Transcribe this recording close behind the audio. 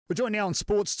We're joined now on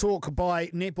Sports Talk by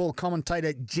netball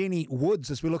commentator Jenny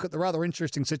Woods as we look at the rather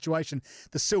interesting situation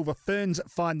the Silver Ferns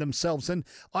find themselves in.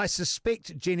 I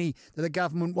suspect, Jenny, that the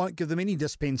government won't give them any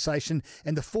dispensation,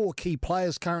 and the 4 key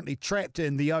players currently trapped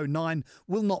in the 09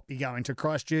 will not be going to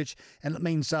Christchurch, and it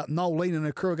means Nolene and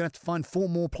her crew are going to have to find 4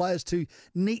 more players to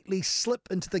neatly slip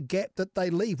into the gap that they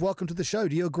leave. Welcome to the show.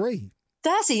 Do you agree?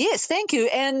 Darcy, yes, thank you.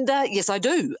 And yes, I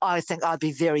do. I think I'd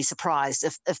be very surprised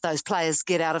if those players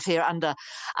get out of here under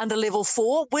level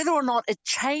 4. Whether or not it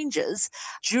changes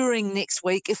during next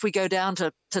week, if we go down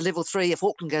to level 3, if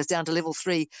Auckland goes down to level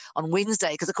 3 on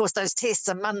Wednesday, because of course those tests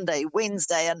are Monday,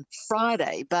 Wednesday and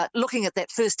Friday. But looking at that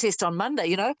first test on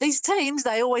Monday, these teams,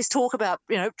 they always talk about,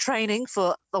 training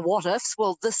for the what ifs.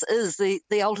 Well, this is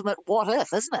the ultimate what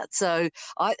if, isn't it? So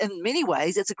in many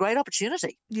ways, it's a great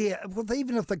opportunity. Yeah, well,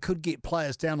 even if they could get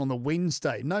players down on the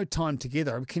Wednesday, no time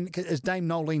together. Is Dame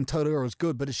Nolene Taurua is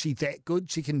good, but is she that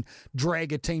good? She can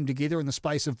drag a team together in the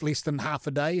space of less than half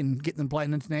a day and get them playing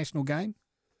an international game?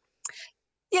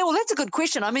 Yeah, well, that's a good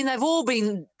question. I mean, they've all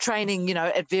been training,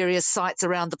 at various sites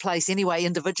around the place anyway,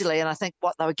 individually. And I think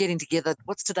what they were getting together,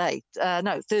 what's today?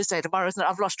 No, Thursday, tomorrow, isn't it?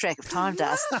 I've lost track of time,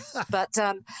 Das. But,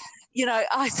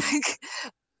 I think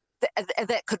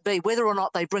that could be whether or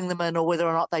not they bring them in or whether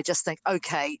or not they just think,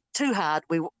 okay, too hard,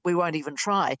 we won't even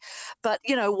try. But,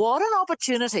 what an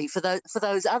opportunity for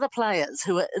those other players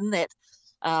who are in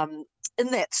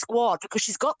that squad, because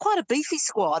she's got quite a beefy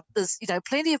squad. There's,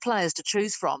 plenty of players to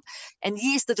choose from. And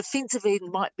yes, the defensive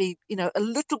end might be, a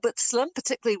little bit slim,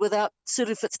 particularly without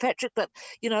Sulu Fitzpatrick, but,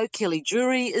 Kelly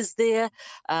Jury is there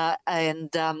and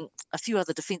a few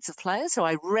other defensive players who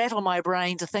I rattle my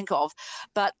brain to think of.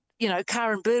 But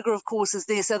Karen Berger, of course, is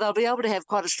there, so they'll be able to have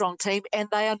quite a strong team, and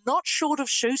they are not short of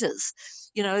shooters.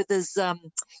 There's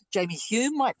Jamie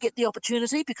Hume might get the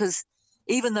opportunity because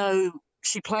even though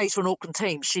she plays for an Auckland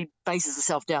team, she bases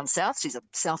herself down south. She's a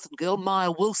Southern girl. Maya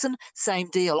Wilson,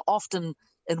 same deal, often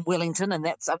in Wellington, and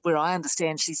that's where I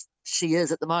understand she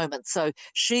is at the moment. So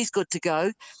she's good to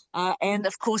go. And,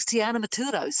 of course, Tiana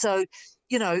Maturo. So,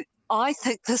 I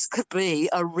think this could be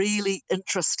a really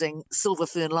interesting Silver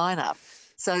Fern lineup.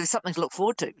 So something to look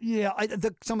forward to. Yeah,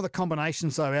 some of the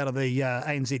combinations, though, out of the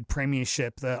ANZ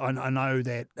Premiership that I know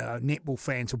that netball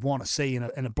fans would want to see in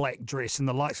a black dress, and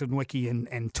the likes of Nwiki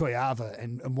and Toiava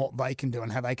and what they can do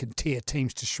and how they can tear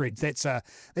teams to shreds,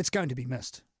 that's going to be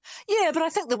missed. Yeah, but I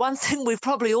think the one thing we've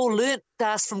probably all learnt,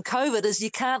 Das, from COVID is you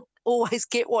can't always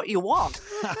get what you want.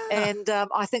 And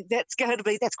I think that's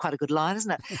quite a good line,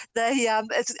 isn't it?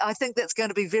 I think that's going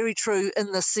to be very true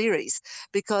in this series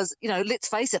because, let's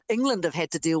face it, England have had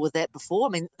to deal with that before.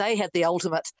 I mean, they had the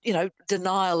ultimate,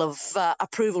 denial of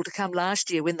approval to come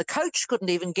last year when the coach couldn't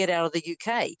even get out of the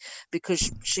UK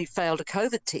because she failed a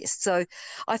COVID test. So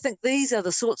I think these are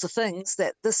the sorts of things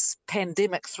that this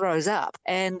pandemic throws up.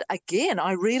 And again,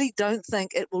 I really don't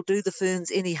think it will do the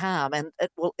Ferns any harm, and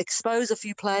it will expose a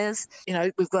few players.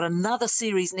 We've got another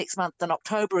series next month in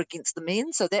October against the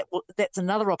men, so that's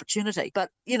another opportunity. But,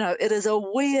 it is a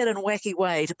weird and wacky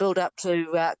way to build up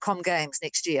to Com Games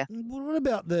next year. What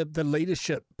about the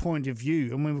leadership point of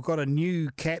view? I mean, we've got a new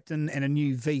captain and a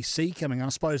new VC coming. I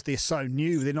suppose they're so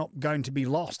new, they're not going to be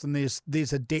lost, and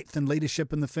there's a depth in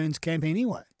leadership in the Ferns camp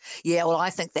anyway. Yeah, well,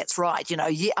 I think that's right.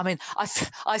 I mean,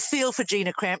 I feel for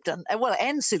Gina Crampton,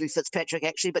 and Sulu Fitzpatrick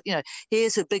actually, but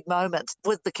here's her big moment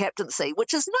with the captaincy,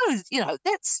 which is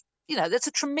that's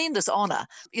a tremendous honour.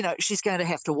 She's going to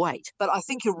have to wait. But I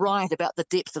think you're right about the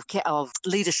depth of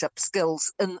leadership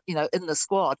skills in the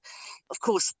squad. Of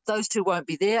course, those two won't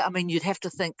be there. I mean, you'd have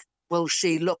to think, will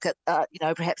she look at,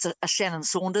 perhaps a Shannon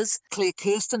Saunders, Claire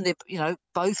Kirsten? They're,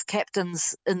 both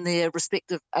captains in their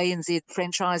respective ANZ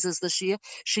franchises this year.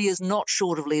 She is not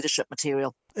short of leadership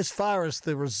material. As far as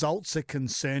the results are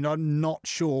concerned, I'm not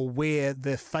sure where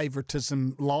the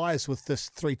favouritism lies with this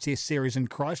 3-test series in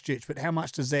Christchurch, but how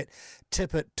much does that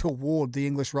tip it toward the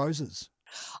English Roses?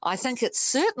 I think it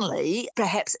certainly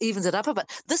perhaps evens it up a bit.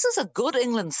 This is a good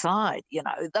England side,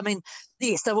 I mean,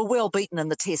 yes, they were well beaten in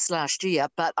the test last year,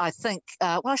 but I think,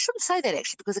 I shouldn't say that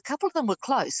actually because a couple of them were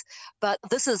close. But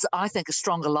this is, I think, a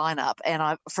stronger lineup.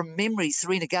 And from memory,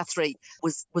 Serena Guthrie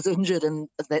was injured in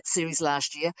that series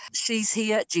last year. She's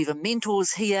here. Jiva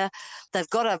Mentor's here. They've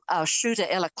got a shooter,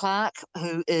 Ella Clark,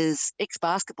 who is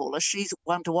ex-basketballer. She's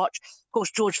one to watch. Of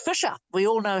course, George Fisher, we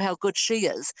all know how good she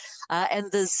is.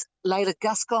 And there's Layla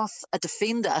Guskoth, a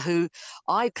defender who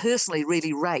I personally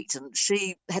really rate, and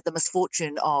she had the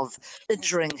misfortune of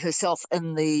injuring herself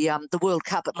in the World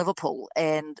Cup at Liverpool,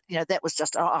 and that was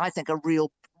just, I think, a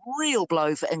real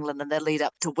blow for England in their lead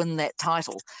up to win that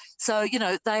title. So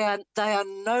they are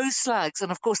no slugs,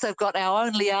 and of course they've got our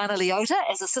own Liana Leota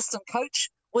as assistant coach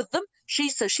with them.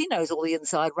 So she knows all the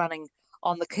inside running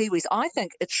on the Kiwis. I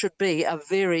think it should be a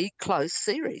very close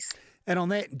series. And on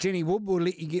that, Jenny Wood, we'll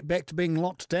let you get back to being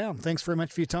locked down. Thanks very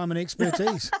much for your time and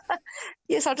expertise.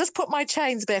 Yes, I'll just put my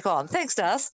chains back on. Thanks, Darth.